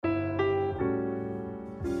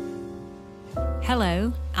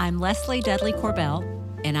Hello, I'm Leslie Dudley Corbell.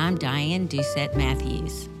 And I'm Diane Doucette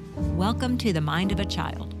Matthews. Welcome to The Mind of a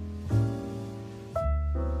Child.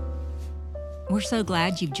 We're so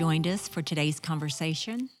glad you've joined us for today's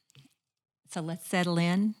conversation. So let's settle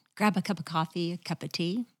in, grab a cup of coffee, a cup of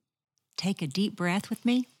tea, take a deep breath with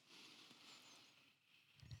me,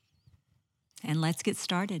 and let's get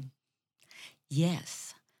started.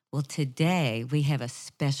 Yes. Well, today we have a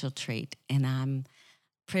special treat, and I'm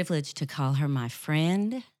privileged to call her my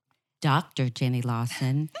friend, Dr. Jenny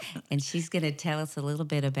Lawson, and she's going to tell us a little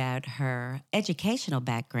bit about her educational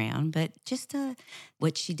background, but just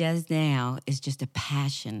what she does now is just a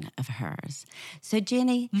passion of hers. So,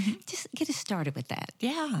 Jenny, just get us started with that.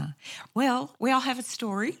 Yeah. Well, we all have a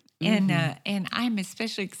story, and I'm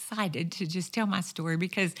especially excited to just tell my story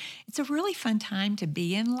because it's a really fun time to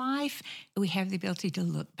be in life. We have the ability to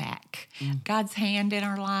look back, God's hand in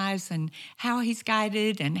our lives and how He's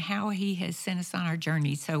guided and how He has sent us on our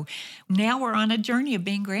journey. So now we're on a journey of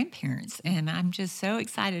being grandparents, and I'm just so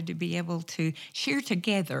excited to be able to share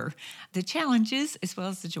together the challenges as well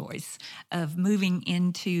as the joys of moving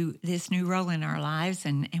into this new role in our lives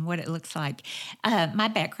and what it looks like. My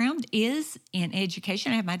background is in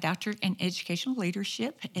education. I have my doctorate in educational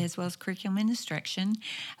leadership as well as curriculum and instruction.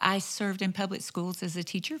 I served in public schools as a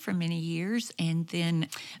teacher for many years and then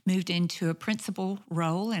moved into a principal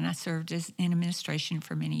role, and I served in administration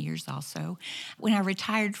for many years also. When I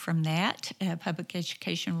retired from that public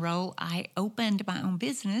education role, I opened my own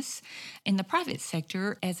business in the private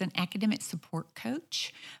sector as an academic support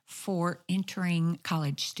coach for entering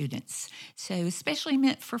college students. So especially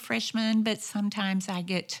meant for freshmen, but sometimes I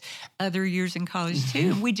get other years in college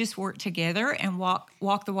too. And we just work together and walk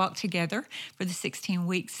the walk together for the 16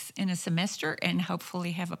 weeks in a semester and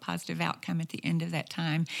hopefully have a positive outcome at the end of that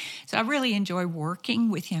time. So I really enjoy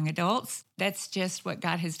working with young adults. That's just what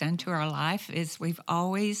God has done to our life is we've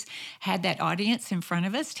always had that audience in front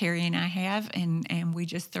of us, Terry and I have, and we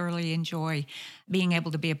just thoroughly enjoy being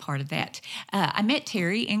able to be a part of that. I met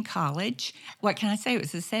Terry in college. What can I say? It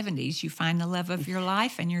was the 70s. You find the love of your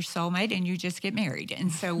life and your soulmate and you just get married.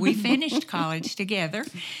 And so we finished college together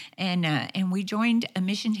and we joined a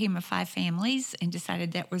mission team of 5 families and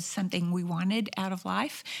decided that was something we wanted out of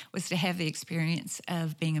life was to have the experience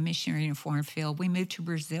of being a missionary in a foreign field. We moved to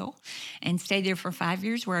Brazil and stayed there for 5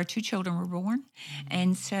 years where our 2 children were born.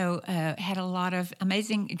 And so had a lot of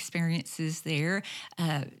amazing experiences there,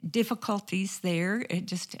 difficulties there,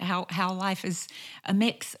 just how life is a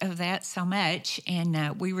mix of that so much.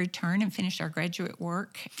 And we returned and finished our graduate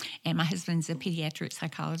work. And my husband's a pediatric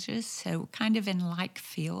psychologist, so kind of in like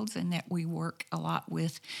fields in that we work a lot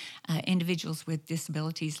with individuals with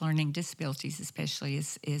disabilities, learning disabilities especially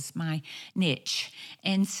is my niche.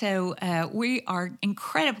 And so we are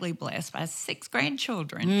incredibly blessed by 6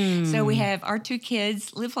 grandchildren. So we have our 2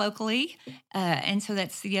 kids live locally, and so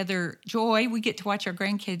that's the other joy. We get to watch our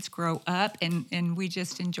grandkids grow up, and we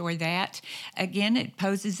just enjoy that. Again, it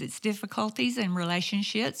poses its difficulties in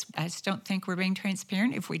relationships. I just don't think we're being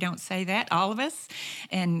transparent if we don't say that, all of us.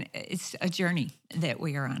 And it's a journey that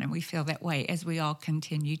we are on, and we feel that way as we all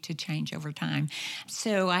continue to change over time.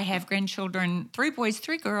 So I have grandchildren, 3 boys,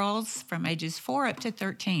 3 girls, from ages 4 up to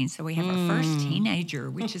 13. So we have our first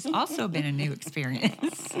teenager, which has also been a new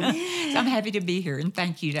experience. So I'm happy to be here, and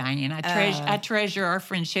thank you, Diane. I treasure our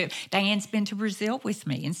friendship. Diane's been to Brazil with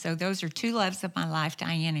me, and so those are 2 loves of my life,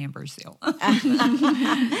 Diane and Brazil.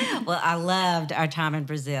 Well, I loved our time in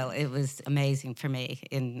Brazil. It was amazing for me,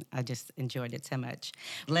 and I just enjoyed it so much.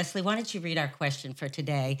 Leslie, why don't you read our question for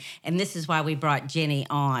today? And this is why we brought Jenny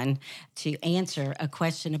on to answer a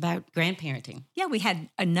question about grandparenting. Yeah, we had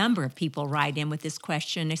a number of people write in with this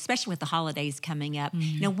question, especially with the holidays coming up.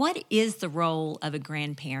 Now, what is the role of a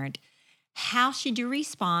grandparent? How should you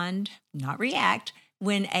respond, not react,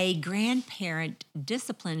 when a grandparent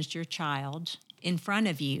disciplines your child in front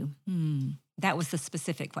of you? That was the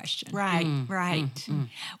specific question. Right.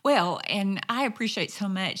 Well, and I appreciate so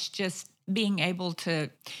much just being able to,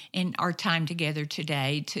 in our time together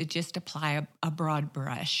today, to just apply a broad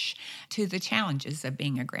brush to the challenges of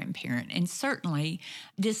being a grandparent. And certainly,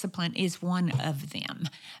 discipline is one of them.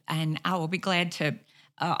 And I will be glad to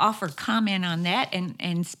offer comment on that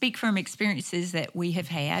and speak from experiences that we have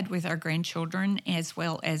had with our grandchildren as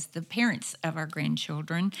well as the parents of our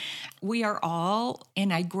grandchildren. We are all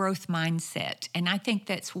in a growth mindset, and I think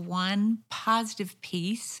that's one positive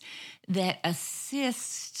piece that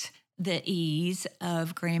assists the ease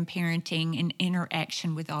of grandparenting and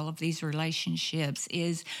interaction with all of these relationships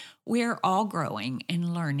is we're all growing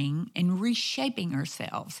and learning and reshaping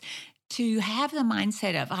ourselves to have the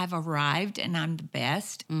mindset of I've arrived and I'm the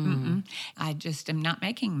best, I just am not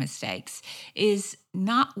making mistakes, is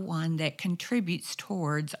not one that contributes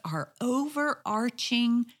towards our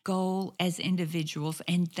overarching goal as individuals,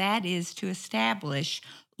 and that is to establish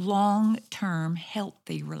long-term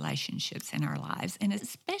healthy relationships in our lives, and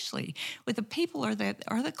especially with the people that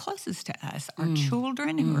are the closest to us, our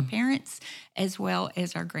children who are parents, as well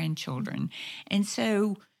as our grandchildren. And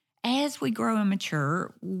so as we grow and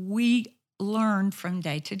mature, we learn from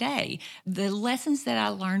day to day. The lessons that I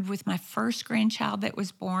learned with my first grandchild that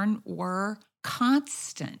was born were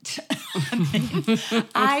constant.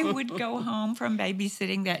 I would go home from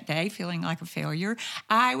babysitting that day feeling like a failure.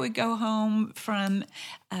 I would go home from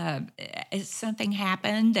something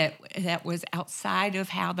happened that was outside of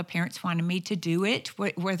how the parents wanted me to do it,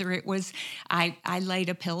 whether it was I laid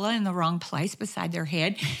a pillow in the wrong place beside their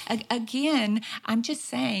head. Again, I'm just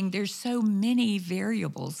saying there's so many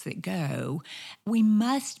variables that go. We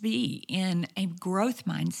must be in a growth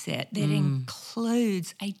mindset that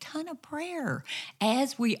includes a ton of prayer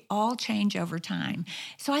as we all change over time.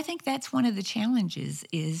 So I think that's one of the challenges,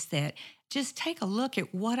 is that just take a look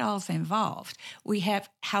at what all's involved. We have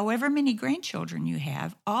however many grandchildren you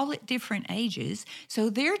have, all at different ages, so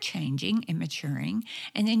they're changing and maturing.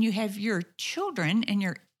 And then you have your children and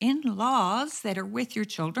your in-laws that are with your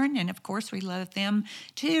children, and of course we love them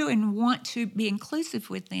too and want to be inclusive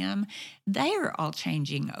with them. They are all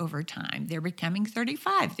changing over time. They're becoming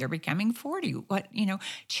 35, they're becoming 40.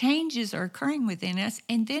 Changes are occurring within us,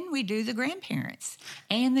 and then we do the grandparents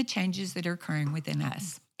and the changes that are occurring within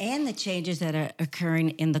us. And the changes that are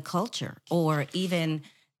occurring in the culture, or even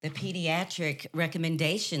the pediatric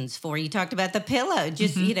recommendations for, you talked about the pillow.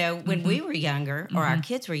 Just, when we were younger, or our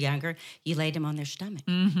kids were younger, you laid them on their stomach.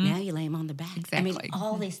 Now you lay them on their back. Exactly. I mean,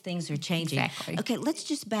 all these things are changing. Exactly. Okay, let's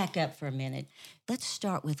just back up for a minute. Let's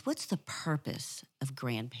start with, what's the purpose of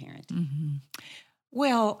Grandparent?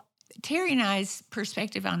 Well, Terry and I's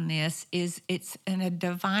perspective on this is it's a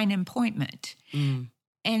divine appointment. And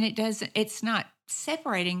it's not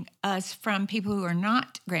separating us from people who are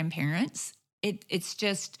not grandparents. It's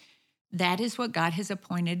just that is what God has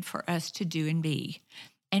appointed for us to do and be.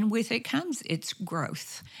 And with it comes its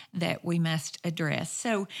growth that we must address.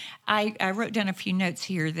 So I wrote down a few notes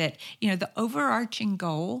here that, the overarching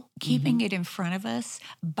goal, keeping it in front of us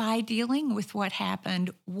by dealing with what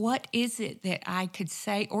happened, what is it that I could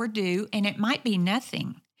say or do? And it might be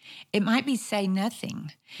nothing. It might be say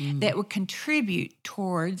nothing that would contribute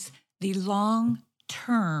towards the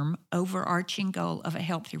long-term overarching goal of a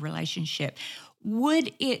healthy relationship.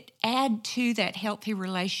 Would it add to that healthy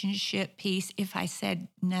relationship piece if I said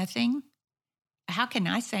nothing? How can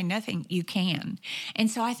I say nothing? You can. And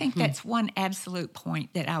so I think that's one absolute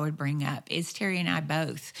point that I would bring up, is Terry and I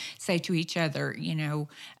both say to each other,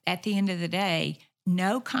 at the end of the day,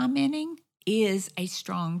 no commenting is a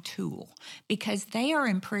strong tool, because they are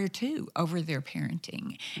in prayer too over their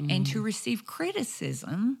parenting. And to receive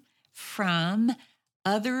criticism from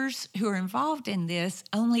others who are involved in this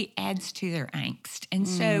only adds to their angst. And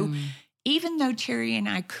so even though Terry and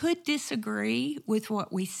I could disagree with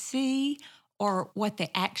what we see or what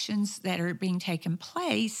the actions that are being taken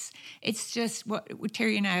place, it's just what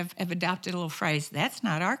Terry and I have adopted a little phrase, that's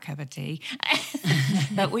not our cup of tea.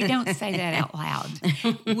 But we don't say that out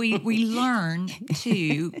loud. We learn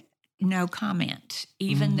to no comment,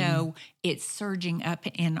 even though it's surging up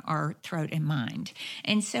in our throat and mind.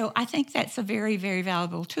 And so I think that's a very, very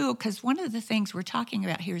valuable tool, because one of the things we're talking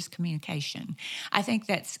about here is communication. I think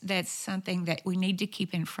that's something that we need to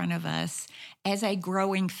keep in front of us as a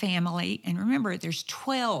growing family. And remember, there's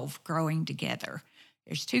 12 growing together.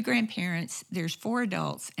 There's 2 grandparents, there's 4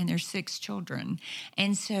 adults, and there's 6 children.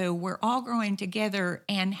 And so we're all growing together,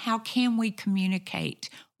 and how can we communicate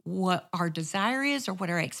what our desire is or what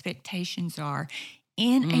our expectations are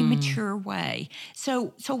in a mature way?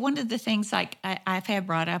 So one of the things like I've had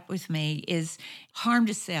brought up with me is harm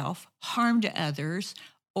to self, harm to others,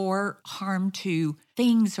 or harm to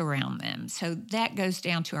things around them. So that goes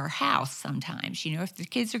down to our house sometimes. If the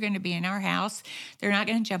kids are going to be in our house, they're not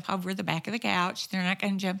going to jump over the back of the couch. They're not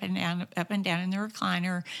going to jump up and down in the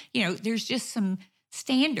recliner. There's just some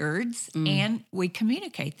standards, and we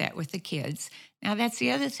communicate that with the kids. Now, that's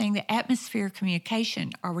the other thing, the atmosphere of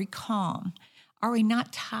communication. Are we calm? Are we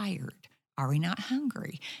not tired? Are we not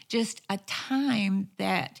hungry? Just a time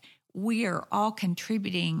that we are all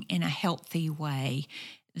contributing in a healthy way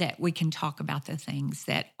that we can talk about the things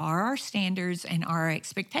that are our standards and our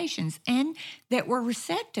expectations, and that we're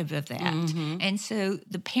receptive of that. Mm-hmm. And so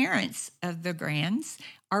the parents of the grands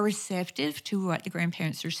are receptive to what the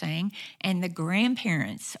grandparents are saying, and the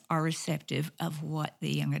grandparents are receptive of what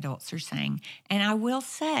the young adults are saying. And I will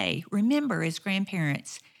say, remember, as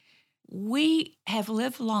grandparents, we have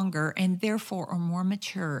lived longer and therefore are more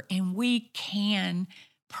mature, and we can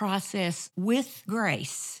process with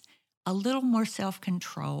grace a little more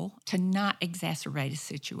self-control to not exacerbate a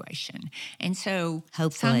situation. And so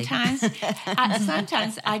Hopefully. sometimes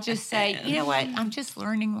I just say, you know what, I'm just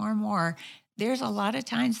learning more and more. There's a lot of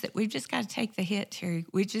times that we've just got to take the hit, Terry.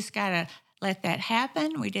 We just got to let that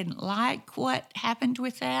happen. We didn't like what happened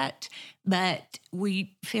with that, but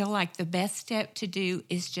we feel like the best step to do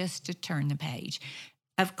is just to turn the page.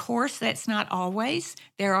 Of course, that's not always.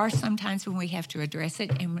 There are some times when we have to address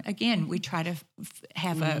it. And again, we try to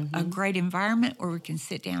have a great environment where we can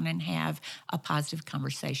sit down and have a positive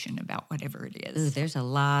conversation about whatever it is. Ooh, there's a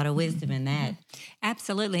lot of wisdom in that.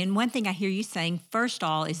 Absolutely. And one thing I hear you saying, first of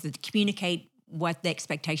all, is to communicate what the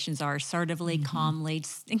expectations are assertively, calmly,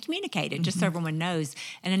 and communicate it just so everyone knows.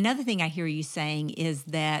 And another thing I hear you saying is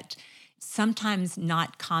that sometimes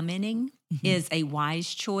not commenting is a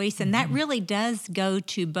wise choice. And that really does go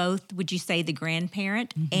to both, would you say, the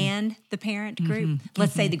grandparent and the parent group?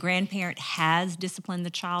 Let's say the grandparent has disciplined the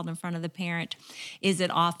child in front of the parent. Is it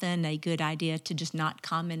often a good idea to just not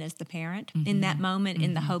comment as the parent in that moment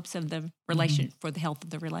in the hopes of the relation for the health of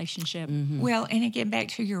the relationship? Well, and again, back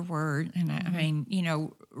to your word, and I mean,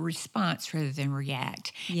 response rather than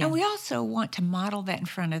react. Yeah. And we also want to model that in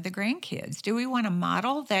front of the grandkids. Do we want to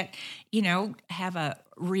model that, have a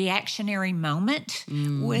reactionary moment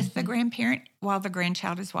with the grandparent while the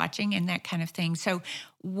grandchild is watching and that kind of thing? So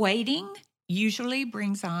waiting usually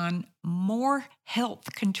brings on more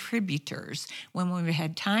health contributors when we've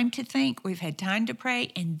had time to think, we've had time to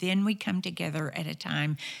pray, and then we come together at a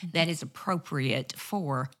time that is appropriate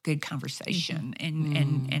for good conversation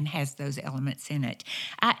and has those elements in it.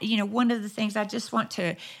 One of the things I just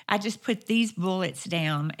put these bullets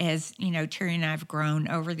down as, Terry and I have grown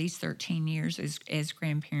over these 13 years as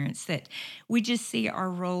grandparents, that we just see our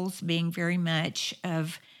roles being very much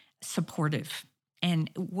of supportive.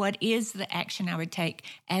 And what is the action I would take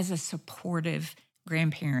as a supportive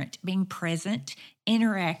grandparent? Being present,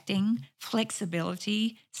 interacting,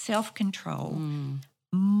 flexibility, self-control,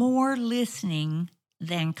 more listening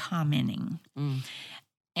than commenting.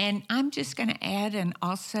 And I'm just going to add, and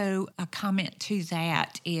also a comment to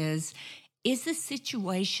that is the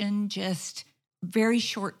situation just very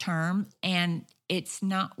short term and it's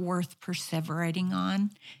not worth perseverating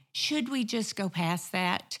on? Should we just go past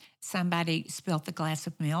that? Somebody spilt the glass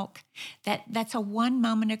of milk. That's a one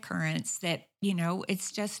moment occurrence that,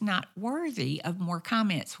 it's just not worthy of more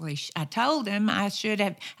comments. Well, I told them I should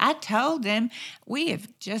have. I told them. We have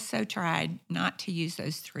just so tried not to use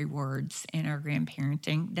those three words in our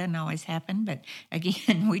grandparenting. Doesn't always happen, but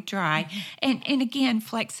again, we try. And again,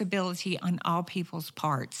 flexibility on all people's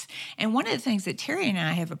parts. And one of the things that Terry and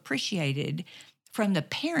I have appreciated from the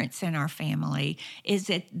parents in our family is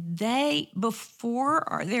that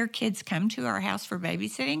before their kids come to our house for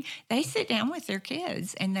babysitting, they sit down with their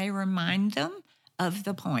kids and they remind them of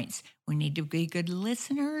the points. We need to be good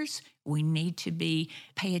listeners. We need to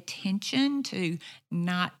pay attention to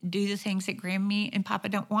not do the things that Grammy and Papa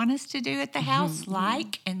don't want us to do at the house,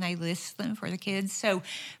 and they list them for the kids. So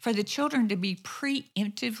for the children to be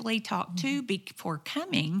preemptively talked to before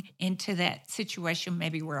coming into that situation,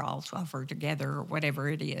 maybe we're all 12 or together or whatever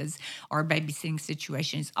it is, or a babysitting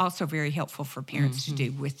situation, is also very helpful for parents to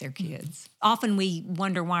do with their kids. Often we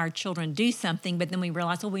wonder why our children do something, but then we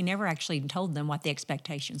realize, we never actually told them what the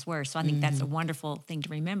expectations were. So I think that's a wonderful thing to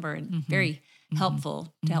remember and very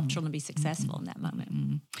helpful to help children be successful in that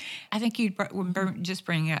moment. I think you just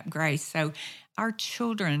bring up grace. So our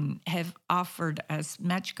children have offered us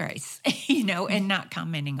much grace, and not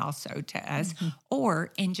commenting also to us,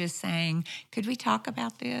 or in just saying, could we talk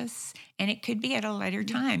about this? And it could be at a later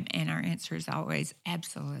time. And our answer is always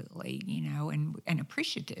absolutely, and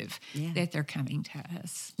appreciative that they're coming to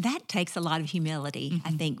us. That takes a lot of humility.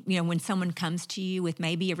 I think, when someone comes to you with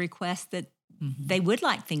maybe a request that they would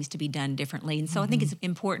like things to be done differently. And so I think it's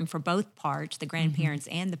important for both parts, the grandparents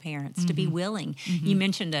and the parents, to be willing. You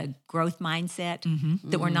mentioned a growth mindset,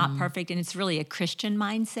 that we're not perfect, and it's really a Christian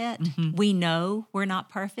mindset. We know we're not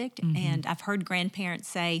perfect. And I've heard grandparents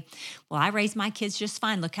say, well, I raised my kids just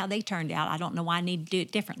fine. Look how they turned out. I don't know why I need to do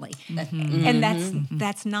it differently. And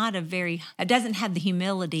that's not it doesn't have the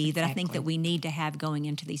humility that I think that we need to have going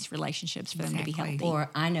into these relationships for them to be healthy.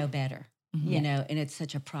 Or I know better. you know, and it's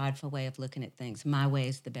such a prideful way of looking at things. My way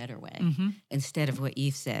is the better way. Instead of what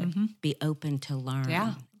you've said, be open to learn.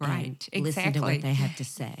 Yeah, right. And listen to what they have to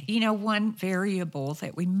say. You know, one variable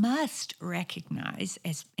that we must recognize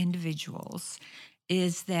as individuals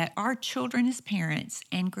is that our children as parents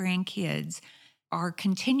and grandkids are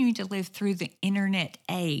continuing to live through the internet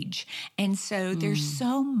age. And so there's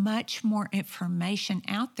so much more information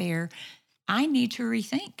out there. I need to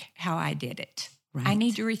rethink how I did it. Right. I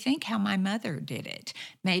need to rethink how my mother did it.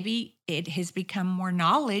 Maybe it has become more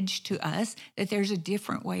knowledge to us that there's a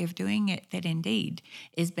different way of doing it that indeed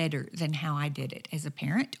is better than how I did it as a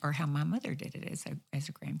parent or how my mother did it as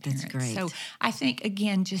a grandparent. That's great. So I think,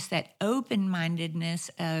 again, just that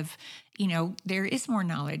open-mindedness of, you know, there is more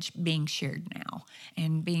knowledge being shared now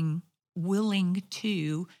and being willing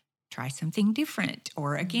to try something different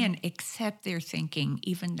or, again, accept their thinking,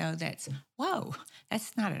 even though that's, whoa,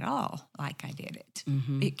 that's not at all like I did it.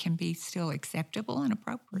 It can be still acceptable and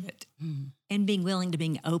appropriate. And being willing to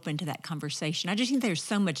being open to that conversation. I just think there's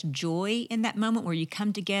so much joy in that moment where you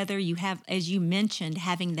come together. You have, as you mentioned,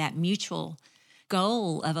 having that mutual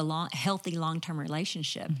goal of a healthy long-term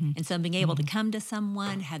relationship. And so being able to come to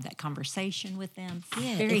someone, have that conversation with them,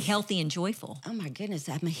 very healthy and joyful. Oh, my goodness.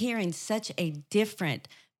 I'm hearing such a different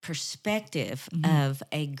perspective of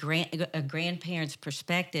a grandparent's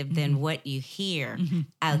perspective than what you hear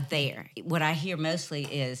out there. What I hear mostly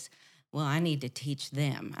is, well, I need to teach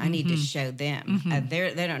them. I need to show them.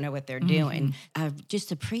 They don't know what they're doing. I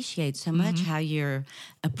just appreciate so much how you're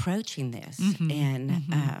approaching this. And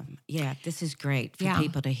this is great for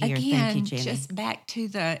people to hear. Again, thank you, Jenny. Just back to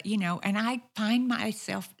the, you know, and I find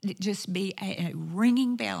myself just be a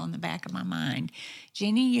ringing bell in the back of my mind.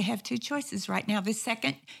 Jenny, you have two choices right now. This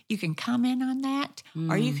second, you can comment on that,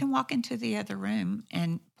 or you can walk into the other room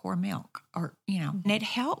and pour milk, or, you know. And it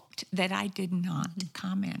helped that I did not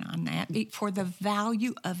comment on that for the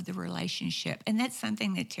value of the relationship. And that's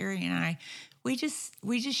something that Terry and I, we just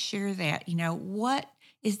share that, you know, what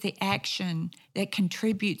is the action that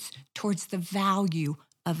contributes towards the value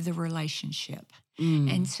of the relationship?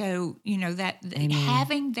 And so, you know, that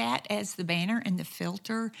having that as the banner and the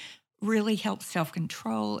filter really helps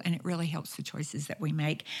self-control, and it really helps the choices that we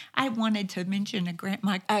make. I wanted to mention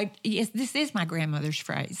yes, this is my grandmother's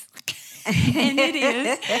phrase, and it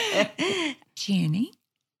is, Jenny,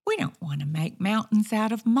 we don't want to make mountains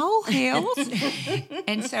out of molehills.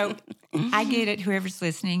 And so I get it. Whoever's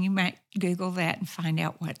listening, you might Google that and find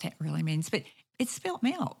out what that really means. But it's spilt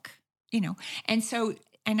milk, you know. And so,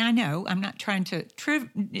 and I know I'm not trying to,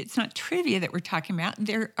 it's not trivia that we're talking about.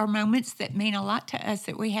 There are moments that mean a lot to us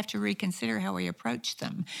that we have to reconsider how we approach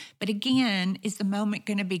them. But again, is the moment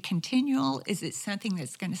going to be continual? Is it something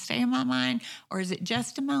that's going to stay in my mind? Or is it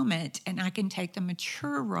just a moment and I can take the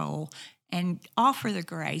mature role and offer the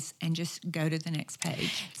grace and just go to the next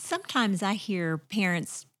page? Sometimes I hear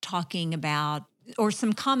parents talking about, or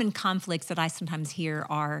some common conflicts that I sometimes hear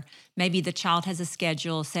are maybe the child has a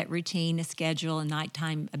schedule, set routine, a schedule, a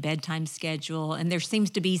nighttime, a bedtime schedule, and there seems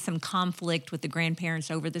to be some conflict with the grandparents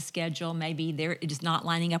over the schedule. Maybe it is not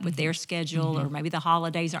lining up with their schedule, or maybe the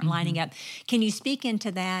holidays aren't lining up. Can you speak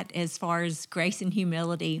into that as far as grace and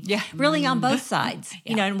humility? Yeah. Really on both sides,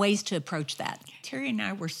 you know, and ways to approach that. Terry and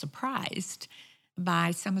I were surprised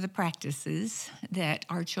by some of the practices that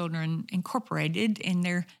our children incorporated in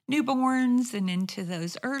their newborns and into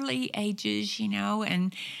those early ages, you know,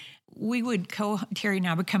 and we would Terry and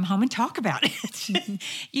I would come home and talk about it,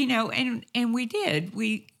 you know, and we did.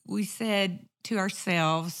 We said to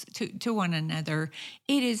ourselves, to one another,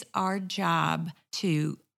 it is our job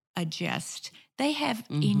to adjust. They have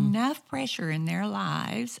enough pressure in their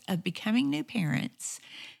lives of becoming new parents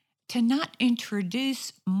to not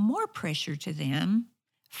introduce more pressure to them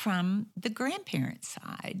from the grandparent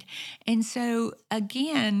side. And so,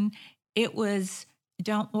 again, it was,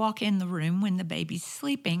 don't walk in the room when the baby's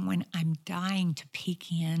sleeping, when I'm dying to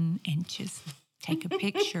peek in and just take a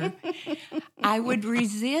picture. I would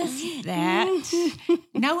resist that,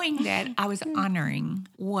 knowing that I was honoring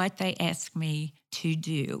what they asked me to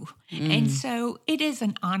do. And so it is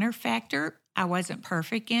an honor factor. I wasn't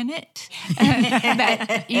perfect in it,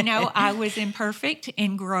 but, you know, I was imperfect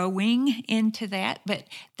in growing into that. But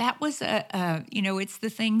that was you know, it's the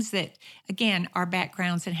things that, again, our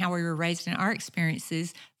backgrounds and how we were raised in our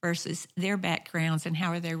experiences versus their backgrounds and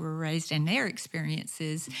how they were raised in their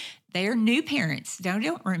experiences. They're new parents. They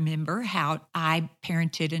don't remember how I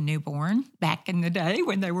parented a newborn back in the day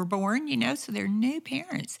when they were born, you know, so they're new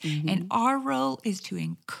parents. And our role is to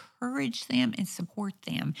encourage them and support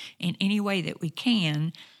them in any way that we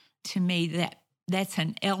can. To me, that's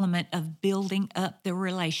an element of building up the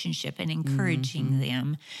relationship and encouraging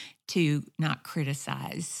them to not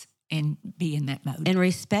criticize and be in that mode. And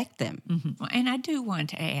respect them. Mm-hmm. And I do want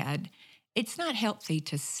to add, it's not healthy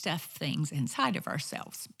to stuff things inside of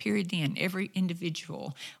ourselves, period, end. Every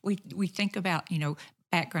individual, we think about,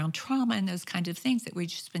 background trauma and those kinds of things that we've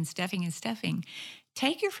just been stuffing and stuffing.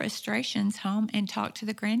 Take your frustrations home and talk to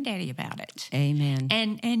the granddaddy about it. Amen.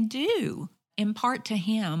 And do impart to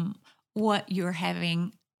him what you're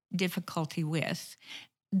having difficulty with.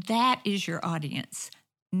 That is your audience,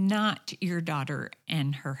 not your daughter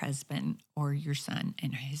and her husband or your son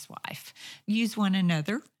and his wife. Use one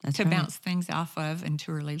another to bounce things off of and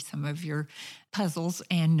to relieve some of your puzzles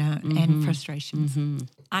and frustrations. Mm-hmm.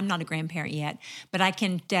 I'm not a grandparent yet, but I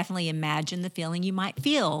can definitely imagine the feeling you might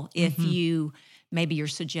feel if you maybe your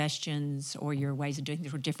suggestions or your ways of doing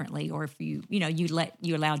things were differently, or if you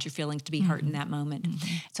allowed your feelings to be hurt in that moment.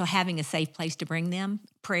 So having a safe place to bring them,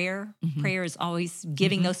 prayer is always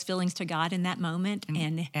giving those feelings to God in that moment,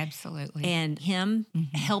 and absolutely, and Him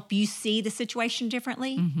help you see the situation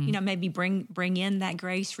differently. Maybe bring in that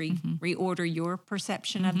grace, reorder your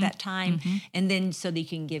perception of that time, and then so that you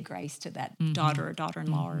can give grace to that daughter or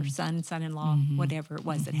daughter-in-law or son-in-law, whatever it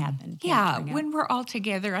was that happened. Yeah, when we're all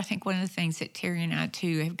together, I think one of the things that Terry and I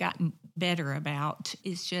too have gotten better about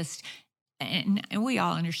is just, and we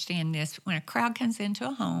all understand this, when a crowd comes into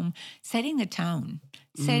a home, setting the tone,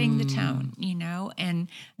 and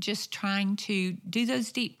just trying to do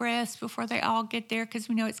those deep breaths before they all get there, because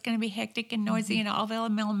we know it's going to be hectic and noisy and all the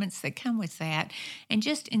elements that come with that. And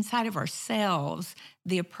just inside of ourselves,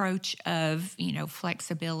 the approach of,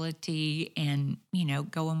 flexibility and,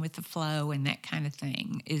 going with the flow and that kind of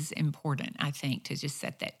thing is important, I think, to just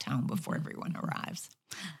set that tone before everyone arrives.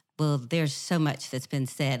 Well, there's so much that's been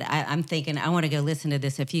said. I'm thinking I want to go listen to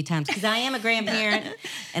this a few times because I am a grandparent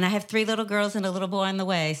and I have 3 little girls and a little boy on the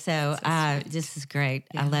way. So this is great.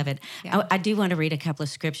 Yeah. I love it. Yeah. I do want to read a couple of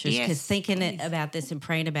scriptures because thinking about this and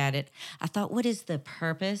praying about it, I thought, what is the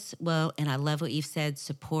purpose? Well, and I love what you've said,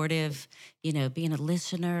 supportive, being a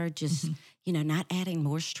listener, just, not adding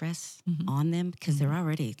more stress on them because they're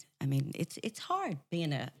already, it's hard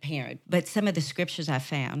being a parent. But some of the scriptures I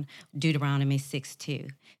found, Deuteronomy 6:2.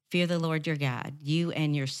 Fear the Lord your God, you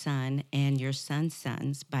and your son and your son's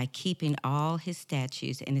sons, by keeping all his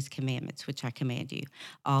statutes and his commandments, which I command you,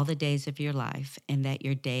 all the days of your life, and that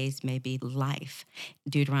your days may be life.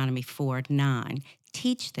 Deuteronomy 4:9.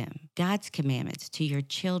 Teach them God's commandments to your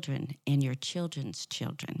children and your children's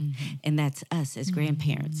children. And that's us as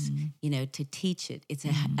grandparents, to teach it. It's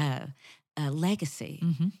a legacy,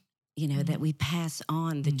 that we pass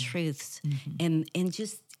on the truths and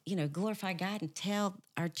just, glorify God and tell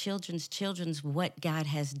our children's what God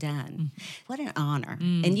has done. What an honor.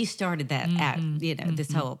 And you started that out,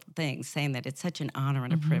 this whole thing, saying that it's such an honor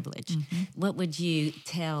and a privilege. What would you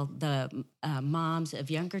tell the moms of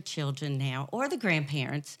younger children now, or the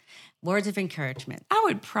grandparents, words of encouragement? I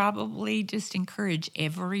would probably just encourage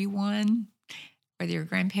everyone, whether you're a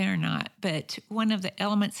grandparent or not, but one of the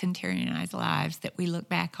elements in Terry and I's lives that we look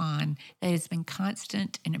back on that has been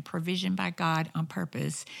constant and a provision by God on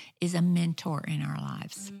purpose is a mentor in our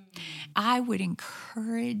lives. I would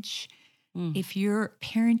encourage, if you're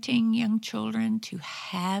parenting young children, to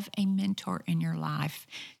have a mentor in your life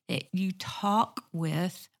that you talk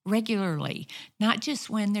with regularly, not just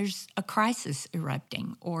when there's a crisis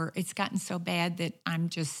erupting or it's gotten so bad that I'm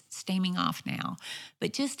just steaming off now,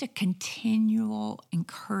 but just a continual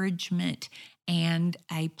encouragement and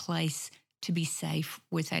a place to be safe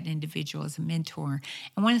with that individual as a mentor.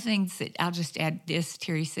 And one of the things that I'll just add this,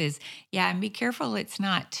 Terry says, and be careful it's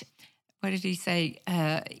not, what did he say?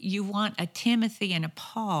 You want a Timothy and a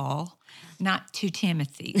Paul, not 2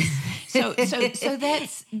 Timothys. So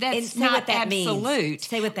that's not that absolute. Means.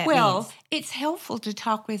 Say what that means. Well, it's helpful to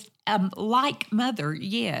talk with like mother,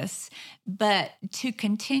 yes, but to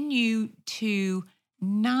continue to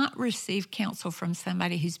not receive counsel from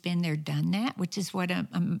somebody who's been there, done that, which is what a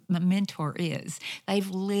mentor is. They've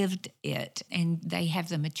lived it, and they have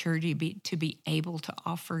the maturity to be able to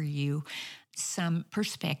offer you some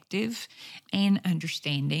perspective and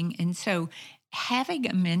understanding. And so having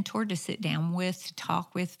a mentor to sit down with, to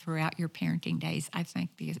talk with throughout your parenting days, I think,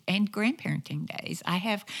 and grandparenting days. I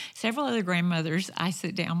have several other grandmothers I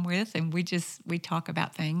sit down with, and we talk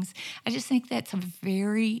about things. I just think that's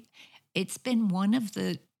it's been one of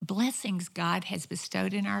the blessings God has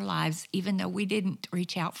bestowed in our lives, even though we didn't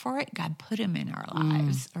reach out for it. God put them in our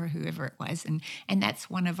lives, or whoever it was. And that's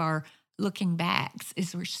one of our looking backs,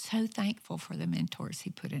 is we're so thankful for the mentors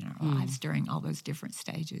He put in our lives during all those different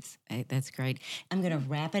stages. Hey, that's great. I'm going to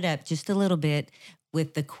wrap it up just a little bit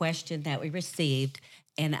with the question that we received.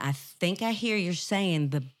 And I think I hear you're saying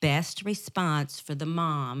the best response for the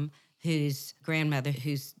mom whose grandmother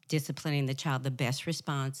who's disciplining the child, the best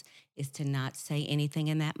response is to not say anything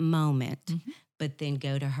in that moment, but then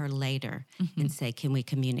go to her later and say, can we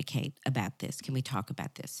communicate about this? Can we talk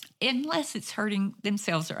about this? Unless it's hurting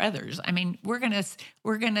themselves or others. I mean, we're gonna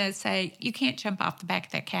say, you can't jump off the back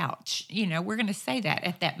of that couch. We're gonna say that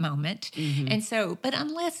at that moment. And so, but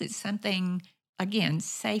unless it's something, again,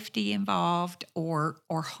 safety involved or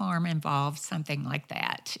harm involved, something like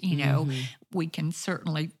that, we can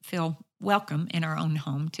certainly feel welcome in our own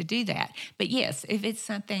home to do that. But yes, if it's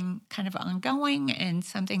something kind of ongoing and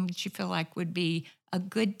something that you feel like would be a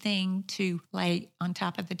good thing to lay on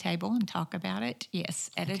top of the table and talk about it,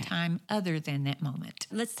 yes, at a time other than that moment.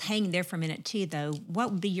 Let's hang there for a minute too, though.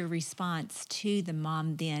 What would be your response to the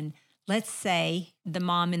mom then? Let's say the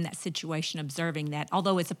mom in that situation observing that,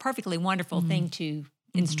 although it's a perfectly wonderful thing to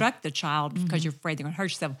instruct the child because you're afraid they're going to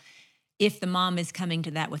hurt yourself, if the mom is coming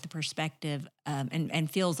to that with a perspective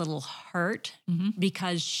and feels a little hurt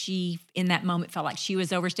because she, in that moment, felt like she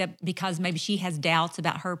was overstepped because maybe she has doubts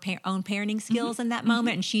about her own parenting skills in that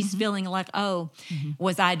moment, and she's feeling like,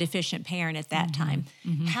 was I a deficient parent at that time?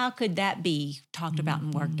 How could that be talked about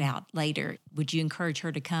and worked out later? Would you encourage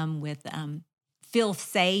her to come with feel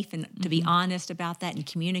safe and to be honest about that and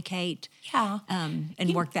communicate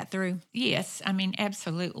and work that through? Yes, I mean,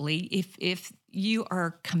 absolutely. If you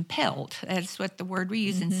are compelled, that's what the word we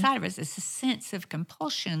use inside of us, is a sense of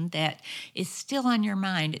compulsion that is still on your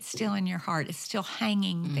mind, it's still in your heart, it's still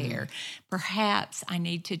hanging there. Perhaps I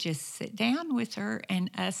need to just sit down with her and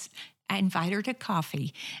I invite her to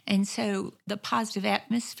coffee. And so the positive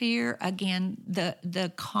atmosphere, again,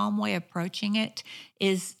 the calm way of approaching it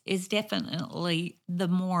is definitely the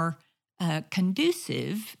more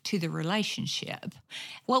conducive to the relationship.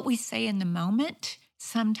 What we say in the moment,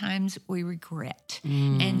 sometimes we regret.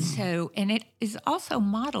 And it is also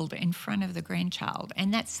modeled in front of the grandchild.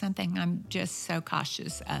 And that's something I'm just so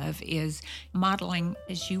cautious of, is modeling,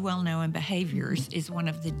 as you well know, in behaviors is one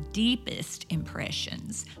of the deepest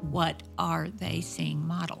impressions. What are they seeing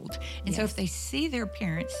modeled? And so if they see their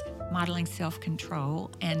parents modeling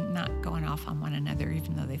self-control and not going off on one another,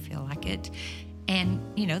 even though they feel like it, and,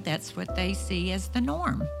 that's what they see as the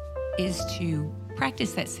norm, is to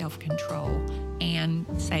practice that self-control and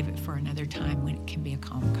save it for another time when it can be a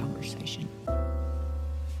calm conversation.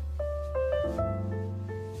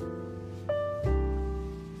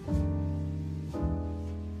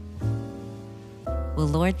 Well,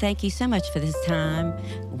 Lord, thank you so much for this time.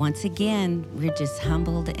 Once again, we're just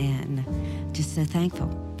humbled and just so thankful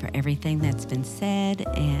for everything that's been said.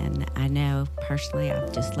 And I know personally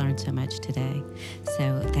I've just learned so much today.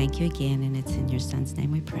 So thank you again. And it's in your son's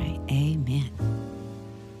name we pray. Amen.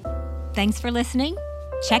 Thanks for listening.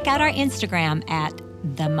 Check out our Instagram at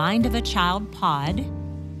The Mind of a Child Pod,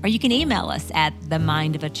 or you can email us at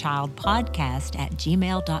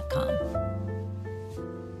themindofachildpodcast@gmail.com.